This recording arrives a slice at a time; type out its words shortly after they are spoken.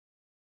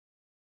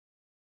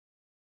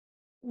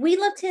We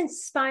love to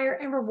inspire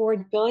and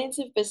reward billions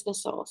of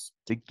business souls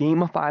to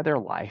gamify their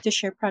life, to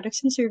share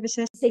products and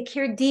services they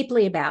care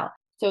deeply about.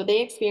 so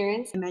they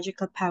experience the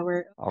magical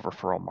power of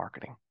referral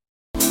marketing.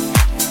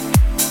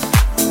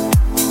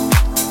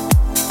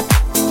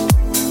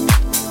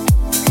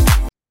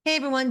 Hey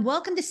everyone,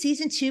 welcome to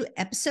season 2,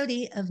 episode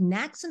 8 of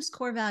NaXum's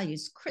core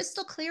values,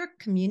 crystal clear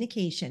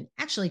communication.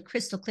 Actually,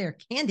 crystal clear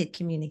candid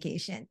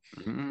communication.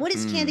 What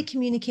is candid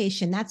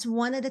communication? That's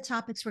one of the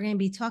topics we're going to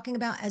be talking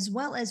about, as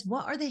well as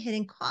what are the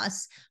hidden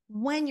costs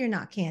when you're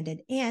not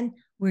candid and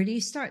where do you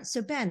start?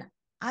 So Ben,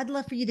 I'd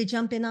love for you to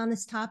jump in on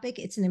this topic.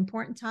 It's an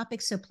important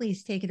topic, so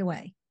please take it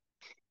away.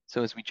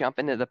 So as we jump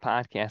into the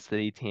podcast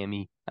today,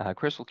 Tammy,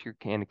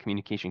 Crystal-Clear-Candid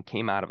Communication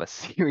came out of a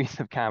series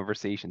of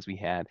conversations we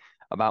had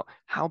about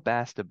how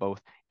best to both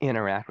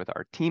interact with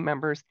our team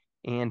members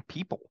and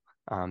people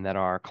that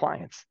are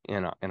clients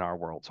in our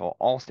world. So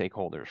all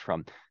stakeholders,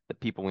 from the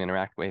people we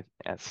interact with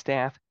as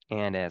staff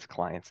and as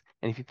clients.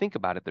 And if you think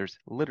about it, there's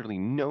literally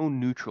no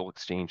neutral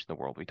exchange in the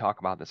world. We talk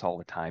about this all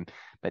the time,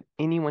 but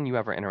anyone you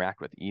ever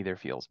interact with either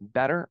feels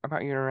better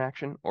about your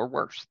interaction or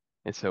worse.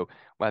 And so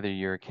whether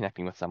you're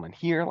connecting with someone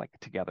here, like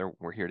together,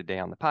 we're here today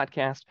on the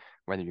podcast,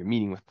 whether you're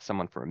meeting with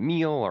someone for a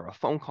meal or a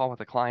phone call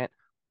with a client,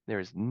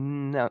 there's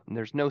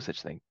no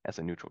such thing as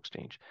a neutral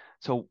exchange.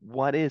 So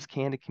what is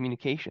candid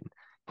communication?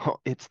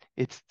 Well,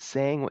 it's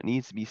saying what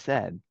needs to be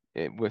said.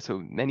 So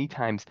many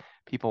times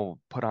people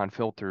put on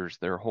filters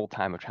their whole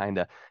time of trying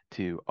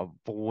to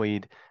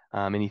avoid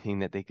anything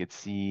that they could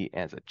see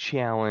as a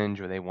challenge,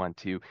 or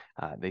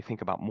they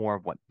think about more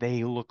of what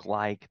they look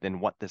like than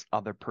what this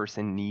other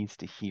person needs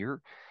to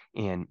hear.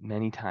 And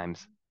many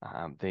times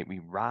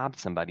we rob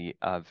somebody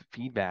of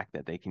feedback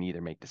that they can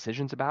either make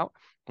decisions about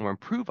or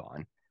improve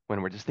on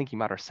when we're just thinking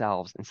about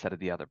ourselves instead of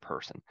the other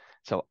person.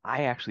 So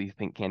I actually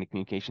think candid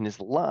communication is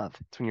love.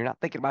 It's when you're not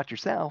thinking about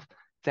yourself.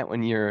 It's that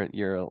when you're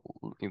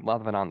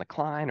loving on the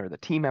client or the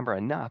team member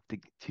enough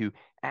to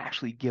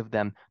actually give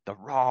them the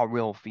raw,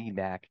 real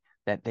feedback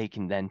that they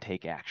can then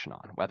take action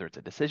on, whether it's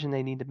a decision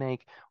they need to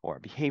make or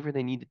a behavior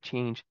they need to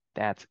change.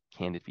 That's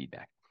candid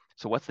feedback.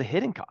 So what's the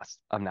hidden cost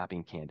of not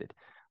being candid?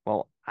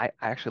 Well, I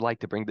actually like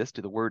to bring this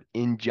to the word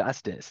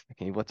injustice.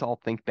 Okay, let's all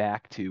think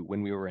back to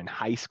when we were in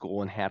high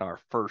school and had our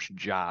first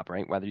job,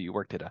 right? Whether you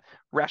worked at a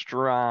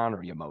restaurant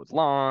or you mowed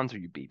lawns or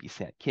you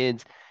babysat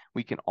kids,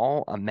 we can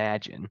all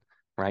imagine,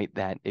 right,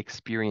 that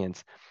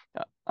experience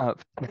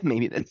of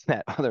maybe that's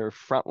that other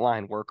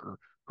frontline worker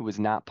who was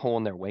not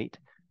pulling their weight,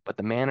 but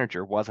the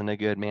manager wasn't a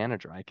good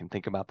manager. I can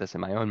think about this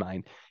in my own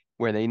mind,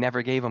 where they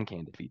never gave them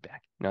candid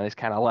feedback. They just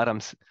kind of let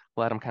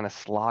them kind of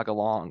slog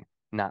along,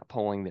 not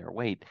pulling their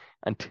weight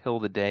until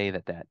the day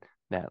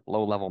that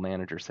low level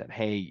manager said,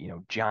 "Hey,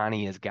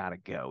 Johnny has got to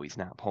go. He's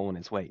not pulling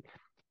his weight."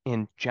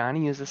 And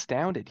Johnny is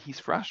astounded. He's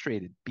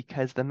frustrated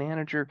because the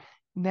manager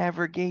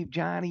never gave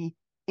Johnny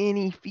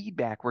any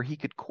feedback where he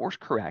could course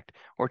correct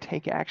or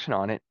take action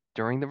on it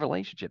during the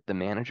relationship. The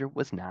manager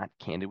was not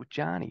candid with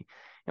Johnny.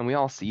 And we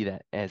all see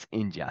that as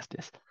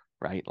injustice,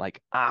 right?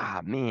 Like,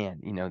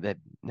 man,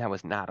 that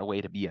was not a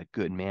way to be a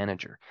good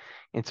manager.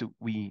 And so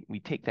we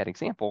take that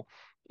example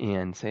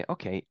and say,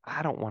 okay,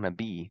 I don't want to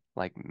be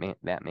like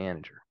that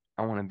manager.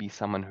 I want to be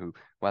someone who,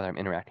 whether I'm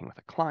interacting with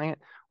a client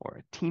or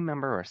a team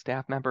member or a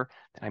staff member,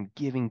 that I'm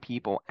giving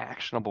people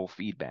actionable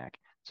feedback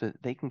so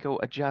that they can go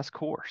adjust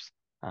course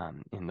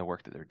in the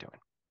work that they're doing.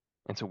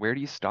 And so where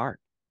do you start?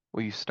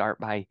 Well, you start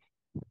by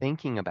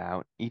thinking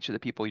about each of the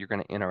people you're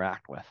going to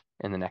interact with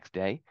in the next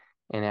day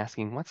and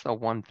asking, what's the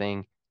one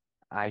thing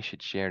I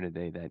should share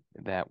today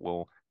that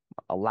will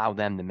allow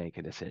them to make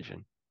a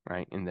decision,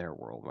 right, in their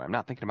world, where I'm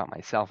not thinking about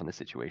myself in the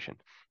situation,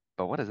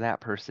 but what does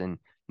that person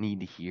need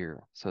to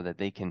hear so that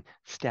they can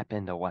step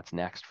into what's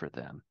next for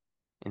them?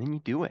 And then you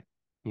do it.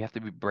 You have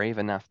to be brave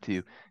enough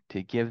to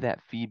give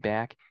that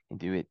feedback and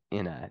do it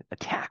in a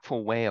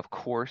tactful way. Of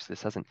course,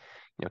 this doesn't,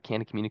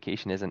 candid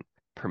communication isn't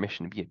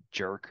permission to be a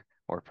jerk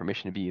or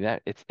permission to be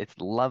that. It's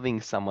loving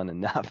someone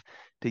enough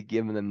to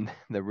give them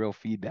the real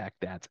feedback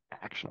that's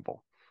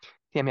actionable.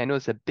 Tammy, I know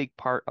it's a big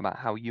part about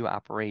how you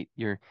operate.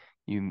 You're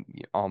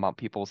all about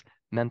people's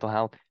mental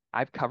health.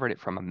 I've covered it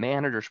from a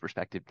manager's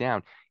perspective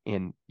down,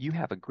 and you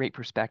have a great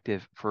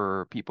perspective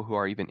for people who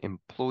are even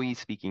employees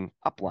speaking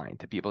upline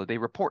to people that they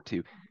report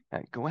to.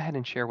 Go ahead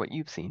and share what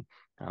you've seen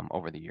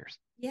over the years.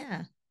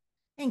 Yeah.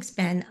 Thanks,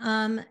 Ben.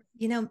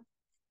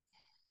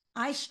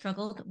 I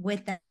struggled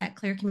with that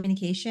clear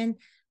communication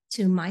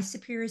to my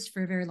superiors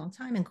for a very long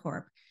time in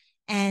corp.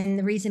 And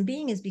the reason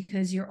being is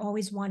because you're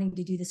always wanting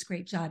to do this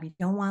great job. You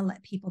don't want to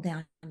let people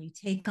down. You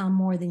take on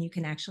more than you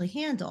can actually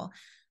handle.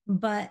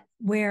 But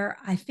where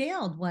I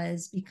failed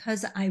was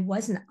because I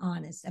wasn't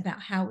honest about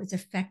how it was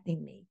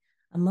affecting me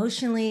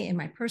emotionally in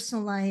my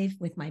personal life,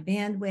 with my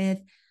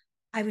bandwidth.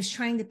 I was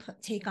trying to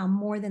take on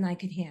more than I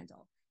could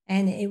handle.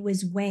 And it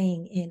was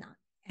weighing in on.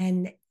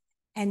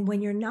 And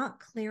when you're not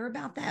clear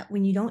about that,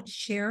 when you don't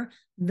share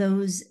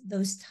those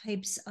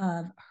types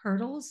of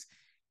hurdles,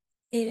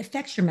 it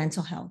affects your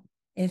mental health.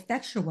 It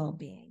affects your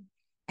well-being.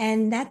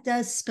 And that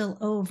does spill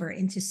over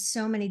into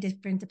so many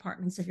different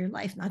departments of your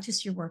life, not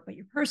just your work, but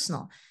your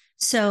personal.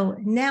 So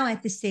now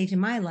at this stage in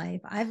my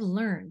life, I've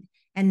learned,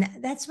 and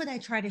that's what I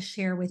try to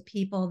share with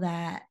people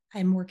that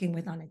I'm working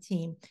with on a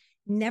team.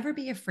 Never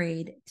be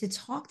afraid to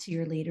talk to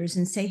your leaders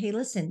and say, hey,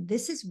 listen,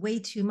 this is way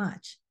too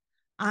much.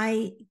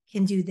 I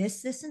can do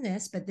this, this, and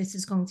this, but this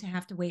is going to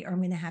have to wait, or I'm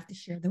going to have to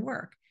share the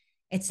work.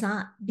 It's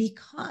not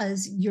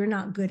because you're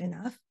not good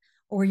enough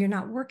or you're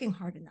not working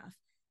hard enough.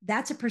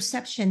 That's a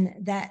perception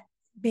that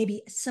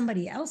maybe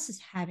somebody else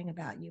is having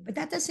about you, but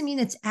that doesn't mean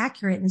it's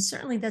accurate and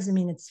certainly doesn't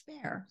mean it's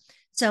fair.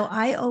 So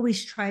I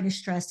always try to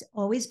stress,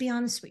 always be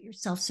honest with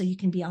yourself so you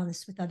can be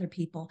honest with other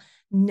people.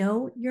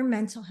 Know your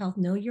mental health,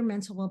 know your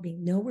mental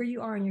well-being, know where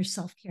you are in your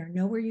self-care,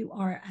 know where you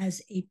are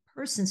as a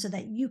person so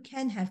that you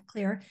can have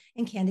clear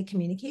and candid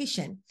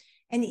communication.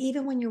 And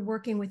even when you're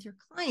working with your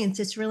clients,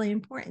 it's really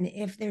important.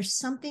 If there's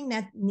something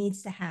that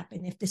needs to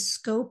happen, if the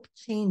scope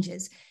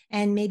changes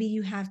and maybe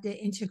you have to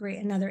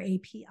integrate another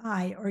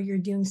API or you're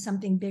doing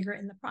something bigger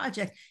in the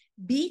project,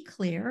 be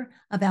clear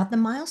about the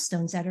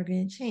milestones that are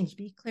going to change.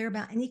 Be clear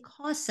about any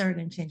costs that are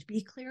going to change.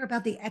 Be clear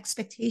about the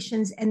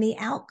expectations and the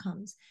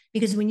outcomes.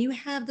 Because when you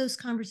have those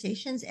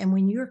conversations and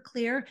when you're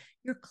clear,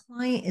 your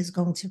client is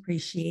going to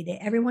appreciate it.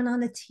 Everyone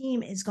on the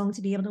team is going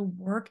to be able to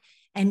work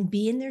and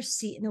be in their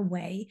seat in a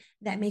way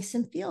that makes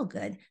them feel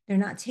good. They're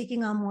not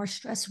taking on more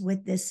stress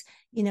with this,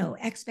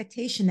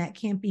 expectation that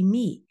can't be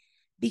met.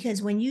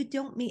 Because when you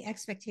don't meet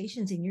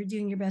expectations and you're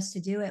doing your best to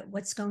do it,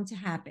 what's going to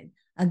happen?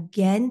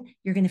 Again,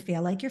 you're going to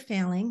feel like you're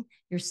failing.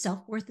 Your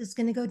self-worth is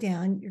going to go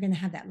down. You're going to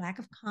have that lack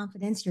of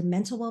confidence. Your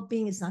mental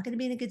well-being is not going to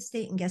be in a good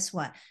state. And guess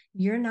what?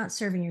 You're not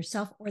serving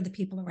yourself or the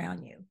people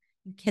around you.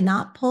 You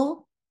cannot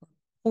pour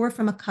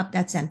from a cup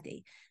that's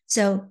empty.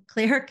 So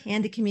clear,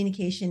 candid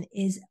communication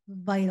is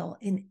vital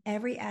in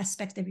every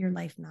aspect of your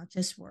life, not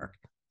just work.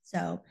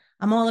 So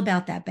I'm all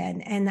about that,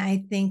 Ben. And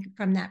I think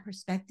from that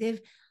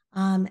perspective,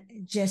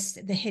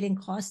 just the hidden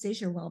cost is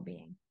your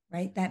well-being,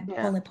 right? That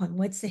bullet point.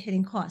 What's the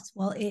hidden cost?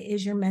 Well, it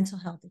is your mental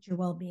health, it's your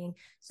well-being.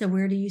 So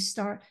where do you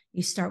start?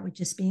 You start with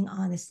just being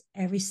honest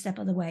every step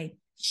of the way,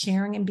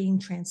 sharing and being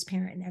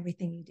transparent in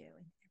everything you do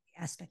in every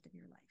aspect of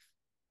your life.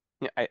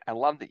 Yeah, I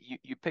love that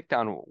you picked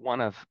on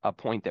one of a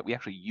point that we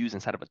actually use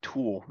inside of a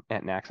tool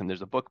at NaXum.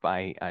 There's a book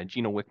by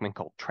Gino Wickman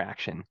called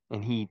Traction,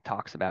 and he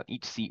talks about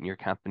each seat in your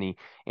company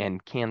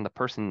and can the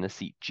person in the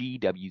seat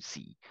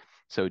GWC.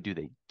 So do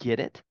they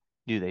get it?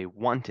 Do they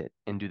want it?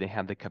 And do they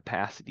have the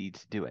capacity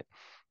to do it?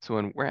 So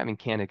when we're having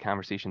candid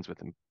conversations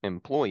with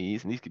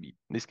employees, and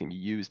these can be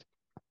used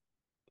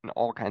in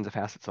all kinds of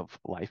facets of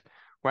life,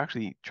 we're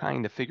actually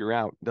trying to figure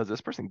out, does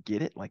this person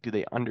get it? Like, do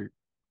they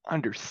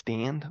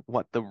understand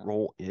what the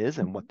role is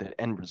and what the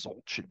end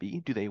result should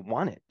be? Do they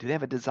want it? Do they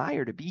have a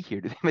desire to be here?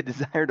 Do they have a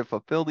desire to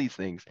fulfill these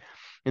things?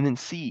 And then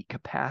C,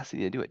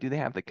 capacity to do it. Do they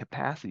have the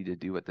capacity to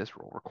do what this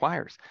role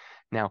requires?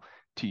 Now,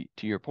 to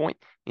your point,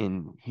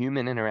 in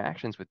human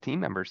interactions with team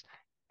members,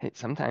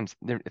 sometimes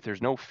if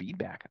there's no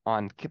feedback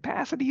on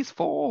capacity is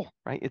full,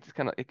 right?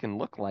 It can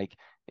look like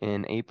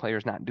an A player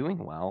is not doing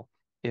well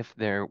if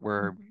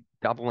we're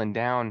doubling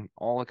down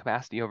all the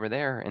capacity over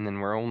there, and then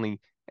we're only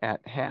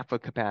at half a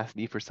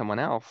capacity for someone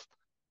else,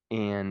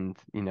 and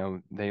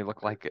they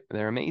look like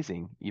they're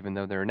amazing even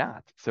though they're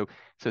not. So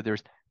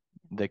there's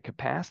the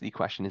capacity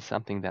question is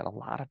something that a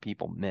lot of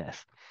people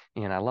miss,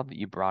 and I love that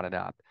you brought it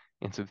up.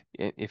 And so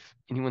if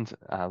anyone's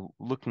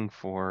looking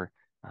for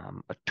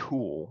a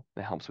tool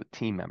that helps with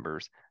team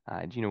members,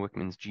 Gino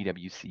Wickman's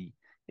GWC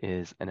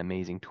is an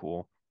amazing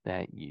tool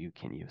that you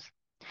can use.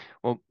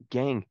 Well,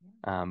 gang,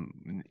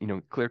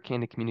 clear,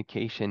 candid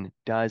communication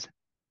does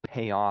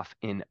pay off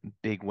in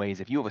big ways.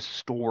 If you have a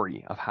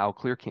story of how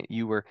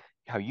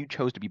how you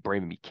chose to be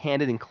brave and be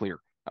candid and clear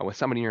with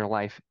somebody in your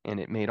life, and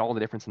it made all the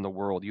difference in the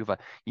world, you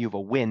have a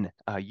win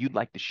you'd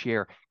like to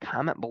share,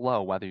 comment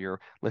below, whether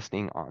you're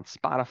listening on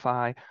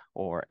Spotify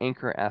or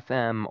Anchor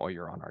FM or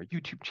you're on our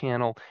YouTube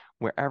channel,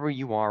 wherever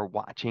you are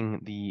watching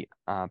the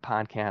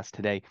podcast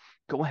today.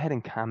 Go ahead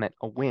and comment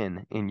a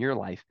win in your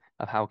life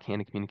of how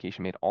candid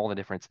communication made all the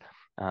difference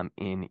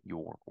in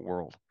your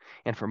world.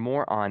 And for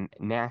more on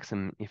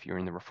NaXum, if you're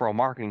in the referral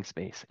marketing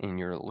space and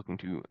you're looking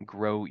to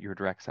grow your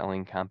direct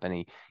selling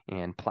company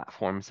and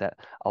platforms that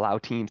allow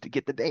teams to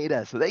get the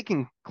data so they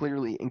can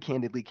clearly and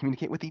candidly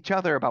communicate with each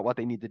other about what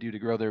they need to do to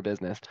grow their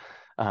business,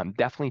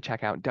 definitely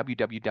check out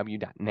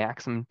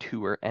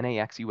www.naxumtour,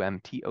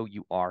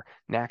 NaXumtour,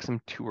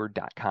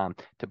 naxumtour.com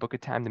to book a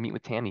time to meet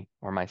with Tammy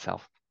or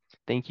myself.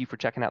 Thank you for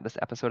checking out this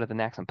episode of the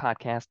NaXum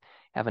podcast.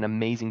 Have an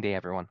amazing day,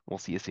 everyone. We'll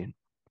see you soon.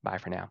 Bye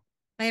for now.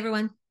 Bye,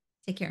 everyone.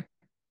 Take care.